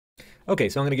Okay,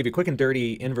 so I'm going to give you a quick and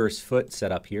dirty inverse foot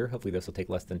setup here. Hopefully this will take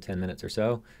less than 10 minutes or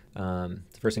so. The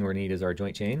first thing we're going to need is our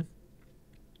joint chain.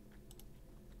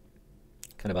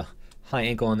 Kind of a high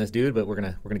ankle on this dude, but we're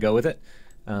gonna go with it.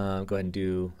 Go ahead and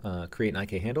do create an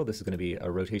IK handle. This is going to be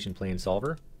a rotation plane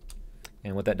solver.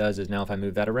 And what that does is now if I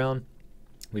move that around,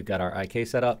 we've got our IK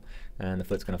set up, and the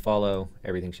foot's going to follow.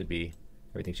 Everything should be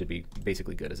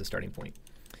basically good as a starting point.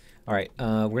 All right,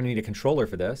 we're going to need a controller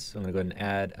for this. So I'm going to go ahead and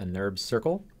add a NURB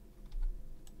circle.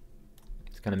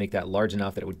 Just kind of make that large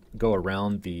enough that it would go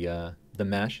around the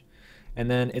mesh. And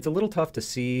then it's a little tough to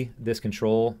see this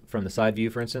control from the side view,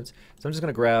 for instance. So I'm just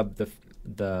going to grab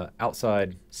the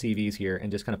outside CVs here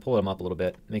and just kind of pull them up a little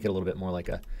bit, make it a little bit more like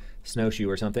a snowshoe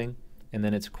or something. And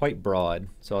then it's quite broad,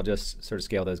 so I'll just sort of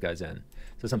scale those guys in.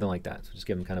 So something like that. So just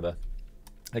give them kind of a,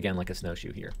 again, like a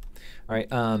snowshoe here. All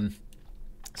right,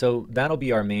 so that'll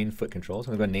be our main foot control.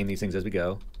 So I'm going to go ahead and name these things as we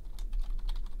go.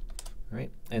 All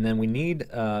right, and then we need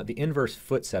the inverse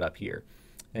foot setup here.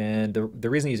 And the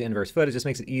reason I use inverse foot is it just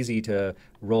makes it easy to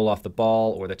roll off the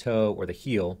ball or the toe or the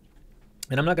heel.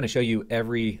 And I'm not going to show you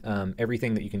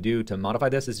everything that you can do to modify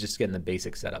this. It's just getting the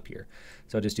basic setup here.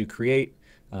 So I'll just do create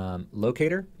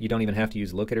locator. You don't even have to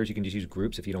use locators. You can just use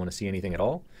groups if you don't want to see anything at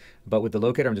all. But with the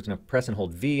locator, I'm just going to press and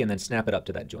hold V and then snap it up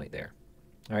to that joint there.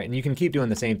 All right, and you can keep doing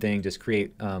the same thing. Just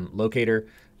create locator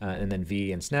and then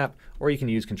V and snap, or you can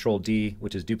use Control D,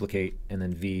 which is duplicate, and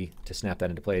then V to snap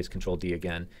that into place. Control D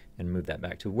again, and move that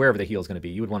back to wherever the heel is going to be.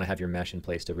 You would want to have your mesh in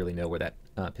place to really know where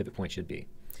that pivot point should be.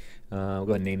 We'll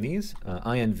go ahead and name these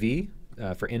INV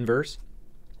for inverse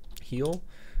heel,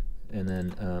 and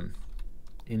then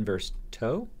inverse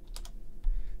toe,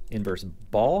 inverse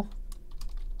ball,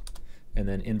 and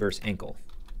then inverse ankle.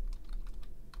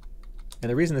 And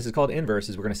the reason this is called inverse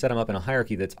is we're going to set them up in a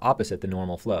hierarchy that's opposite the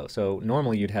normal flow. So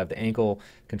normally you'd have the ankle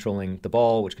controlling the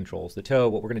ball, which controls the toe.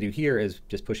 What we're going to do here is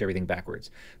just push everything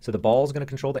backwards. So the ball is going to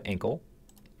control the ankle,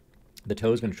 the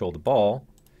toe is going to control the ball,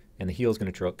 and the heel is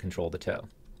going to control the toe.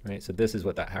 Right? So this is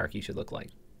what that hierarchy should look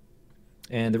like.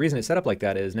 And the reason it's set up like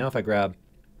that is now if I grab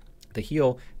the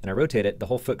heel and I rotate it, the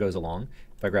whole foot goes along.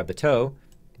 If I grab the toe,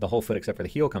 the whole foot except for the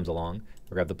heel comes along.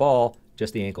 If I grab the ball,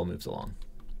 just the ankle moves along.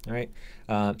 All right.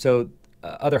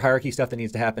 Other hierarchy stuff that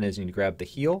needs to happen is you need to grab the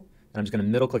heel, and I'm just going to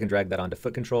middle click and drag that onto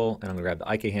foot control, and I'm going to grab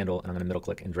the IK handle, and I'm going to middle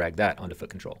click and drag that onto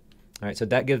foot control. All right, so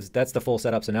that's the full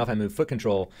setup. So now if I move foot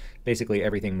control, basically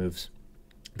everything moves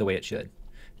the way it should.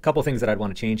 A couple things that I'd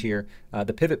want to change here.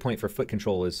 The pivot point for foot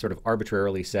control is sort of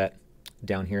arbitrarily set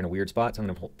down here in a weird spot. So I'm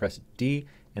going to press D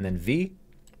and then V.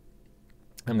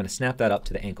 I'm going to snap that up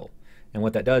to the ankle. And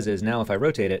what that does is now if I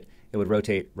rotate it, it would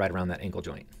rotate right around that ankle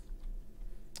joint.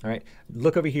 All right,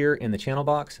 look over here in the channel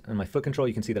box on my foot control.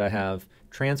 You can see that I have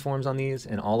transforms on these,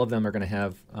 and all of them are going to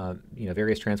have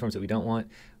various transforms that we don't want.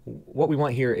 What we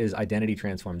want here is identity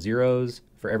transform. Zeros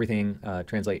for everything,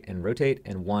 translate and rotate,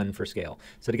 and 1 for scale.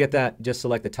 So to get that, just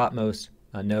select the topmost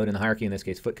node in the hierarchy, in this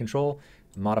case foot control,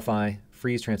 modify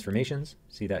freeze transformations.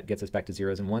 See, that gets us back to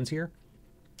zeros and ones here.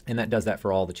 And that does that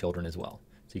for all the children as well.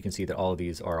 So you can see that all of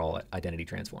these are all identity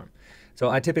transform. So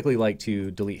I typically like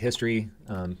to delete history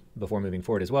before moving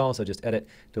forward as well. So just edit,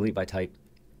 delete by type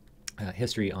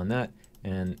history on that,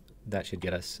 and that should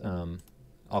get us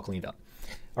all cleaned up.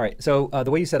 All right, so the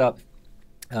way you set up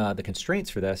the constraints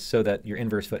for this so that your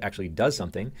inverse foot actually does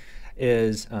something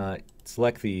is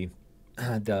select the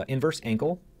inverse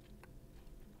ankle,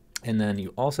 and then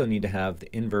you also need to have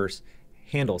the inverse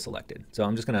handle selected. So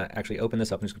I'm just going to actually open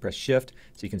this up. I'm just going to press Shift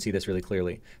so you can see this really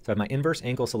clearly. So I have my inverse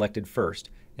ankle selected first,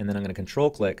 and then I'm going to Control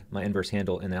click my inverse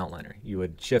handle in the outliner. You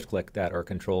would Shift click that or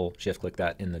Control Shift click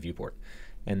that in the viewport.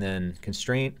 And then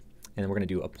constraint, and then we're going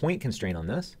to do a point constraint on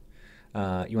this.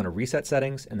 You want to reset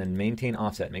settings and then maintain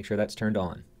offset. Make sure that's turned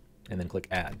on, and then click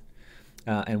Add.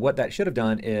 And what that should have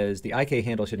done is the IK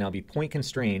handle should now be point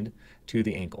constrained to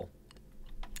the ankle.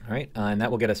 All right, and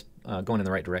that will get us going in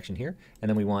the right direction here. And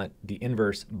then we want the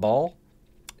inverse ball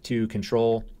to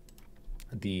control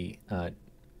the,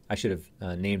 I should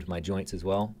have named my joints as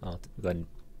well. I'll go ahead and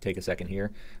take a second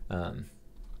here. I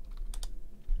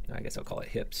guess I'll call it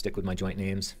hip, stick with my joint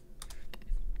names.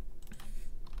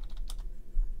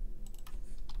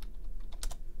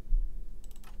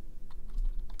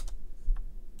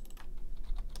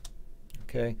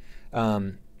 Okay,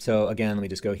 so again, let me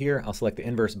just go here. I'll select the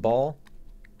inverse ball.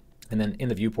 And then in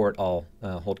the viewport, I'll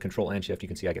hold Control and Shift. You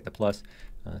can see I get the plus.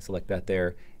 Select that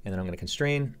there. And then I'm going to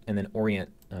constrain and then orient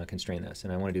constrain this.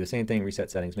 And I want to do the same thing,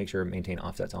 reset settings, make sure maintain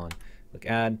offsets on. Click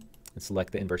Add, and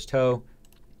select the inverse toe.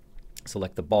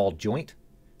 Select the ball joint,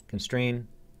 constrain,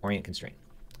 orient, constrain.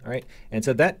 All right, and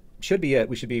so that should be it.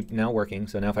 We should be now working.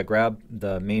 So now if I grab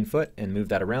the main foot and move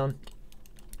that around,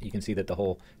 you can see that the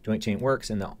whole joint chain works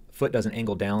and the foot doesn't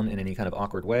angle down in any kind of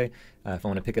awkward way. If I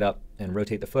want to pick it up and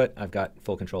rotate the foot, I've got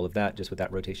full control of that just with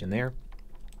that rotation there.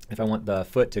 If I want the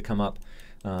foot to come up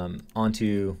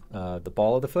onto the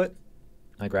ball of the foot,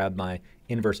 I grab my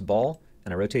inverse ball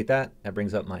and I rotate that. That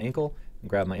brings up my ankle. And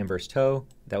grab my inverse toe.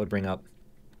 That would bring up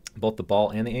both the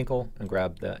ball and the ankle, and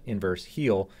grab the inverse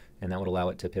heel, and that would allow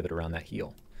it to pivot around that heel.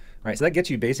 All right, so that gets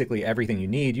you basically everything you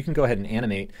need. You can go ahead and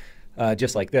animate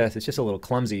just like this. It's just a little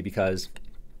clumsy because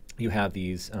you have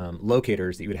these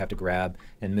locators that you would have to grab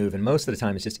and move, and most of the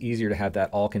time it's just easier to have that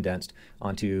all condensed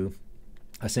onto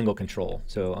a single control.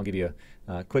 So I'll give you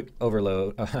a quick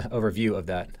overview of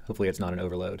that. Hopefully it's not an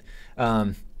overload.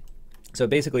 So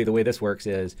basically the way this works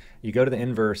is you go to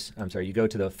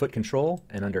the foot control,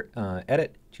 and under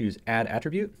edit, choose add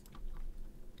attribute.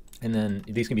 And then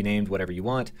these can be named whatever you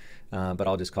want, but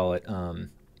I'll just call it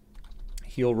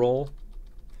heel roll.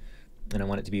 And I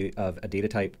want it to be of a data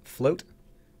type float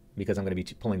because I'm going to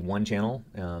be pulling one channel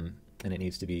and it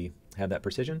needs to have that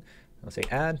precision. I'll say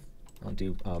add, I'll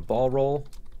do ball roll,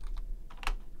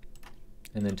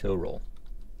 and then toe roll.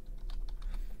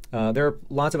 There are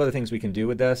lots of other things we can do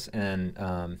with this,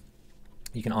 and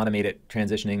you can automate it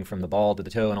transitioning from the ball to the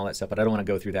toe and all that stuff, but I don't want to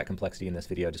go through that complexity in this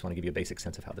video. I just want to give you a basic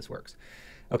sense of how this works.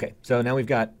 Okay, so now we've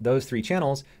got those three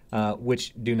channels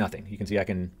which do nothing. You can see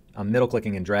I'm middle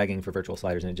clicking and dragging for virtual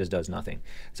sliders and it just does nothing.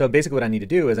 So basically what I need to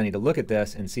do is I need to look at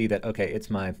this and see that, okay, it's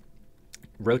my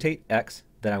rotate X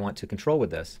that I want to control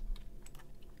with this.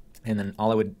 And then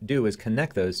all I would do is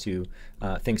connect those two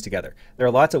things together. There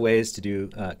are lots of ways to do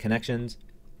connections.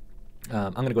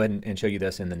 I'm going to go ahead and show you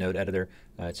this in the node editor.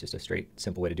 It's just a straight,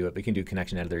 simple way to do it, but you can do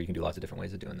connection editor. You can do lots of different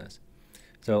ways of doing this.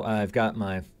 So I've got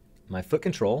my foot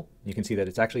control. You can see that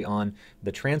it's actually on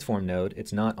the transform node.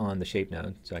 It's not on the shape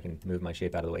node, so I can move my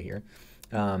shape out of the way here.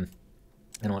 And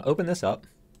I want to open this up.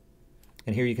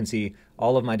 And here you can see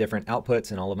all of my different outputs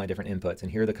and all of my different inputs.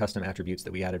 And here are the custom attributes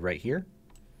that we added right here.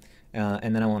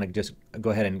 And then I want to just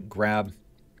go ahead and grab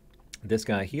this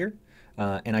guy here.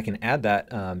 And I can add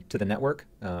that to the network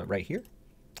right here.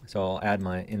 So I'll add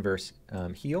my inverse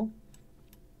heel.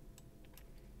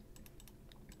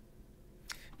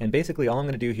 And basically all I'm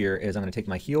going to do here is I'm going to take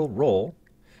my heel roll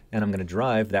and I'm going to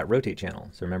drive that rotate channel.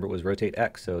 So remember it was rotate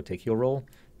X, so take heel roll,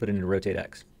 put it into rotate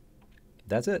X.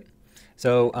 That's it.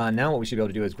 So now what we should be able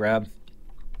to do is grab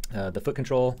the foot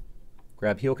control,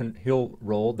 grab heel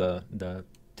roll, the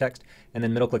text, and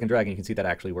then middle click and drag, and you can see that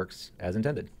actually works as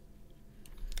intended.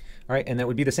 All right, and that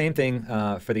would be the same thing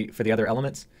for the other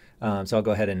elements. So I'll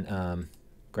go ahead and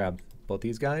grab both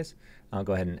these guys. I'll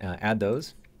go ahead and add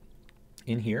those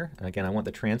in here. And again, I want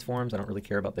the transforms. I don't really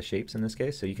care about the shapes in this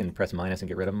case, so you can press minus and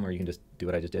get rid of them, or you can just do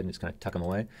what I just did and just kind of tuck them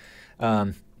away.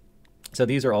 So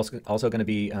these are also going to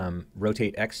be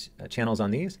rotate X channels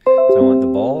on these. So I want the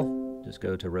ball, just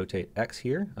go to rotate X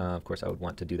here. Of course, I would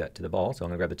want to do that to the ball, so I'm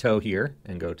going to grab the toe here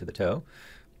and go to the toe.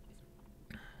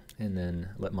 And then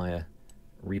let Maya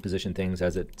reposition things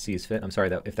as it sees fit. I'm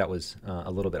sorry if that was a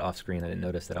little bit off screen. I didn't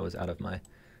notice that I was out of my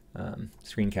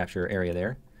screen capture area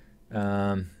there.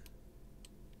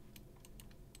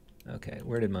 Okay,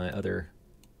 where did my other...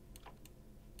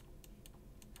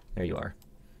 There you are.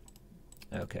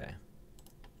 Okay.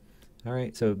 All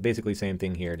right, so basically same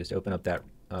thing here. Just open up that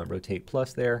rotate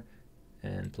plus there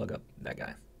and plug up that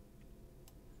guy.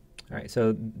 All right,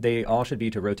 so they all should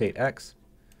be to rotate X.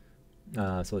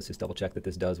 So let's just double check that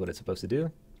this does what it's supposed to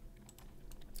do.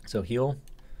 So heel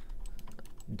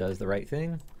does the right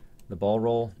thing. The ball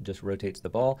roll just rotates the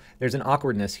ball. There's an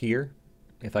awkwardness here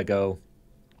if I go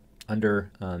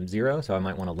under 0, so I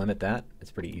might want to limit that.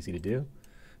 It's pretty easy to do.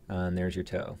 And there's your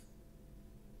toe.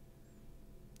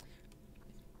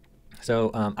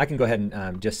 So I can go ahead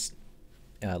and just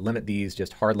limit these,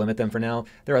 just hard limit them for now.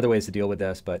 There are other ways to deal with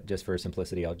this, but just for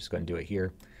simplicity, I'll just go ahead and do it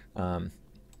here.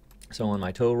 So on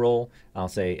my toe roll, I'll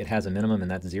say it has a minimum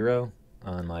and that's 0.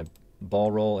 On my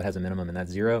ball roll, it has a minimum and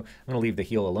that's 0. I'm going to leave the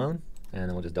heel alone, and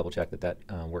then we'll just double check that that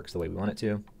works the way we want it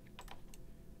to.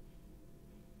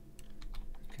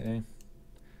 Okay.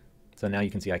 So now you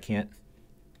can see I can't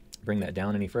bring that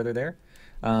down any further there.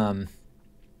 And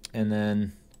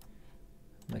then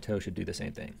my toe should do the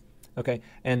same thing. Okay,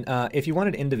 and if you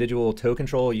wanted individual toe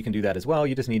control, you can do that as well.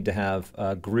 You just need to have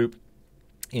a group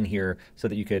in here so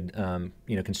that you could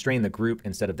constrain the group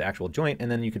instead of the actual joint, and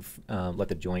then you could let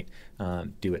the joint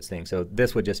do its thing. So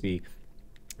this would just be,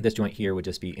 this joint here would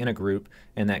just be in a group,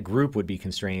 and that group would be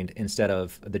constrained instead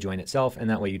of the joint itself, and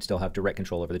that way you'd still have direct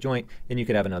control over the joint, and you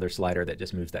could have another slider that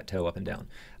just moves that toe up and down.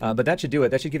 But that should do it.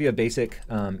 That should give you a basic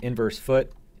inverse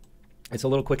foot. It's a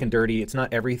little quick and dirty. It's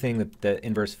not everything that the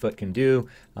inverse foot can do,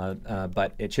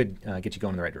 but it should get you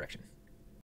going in the right direction.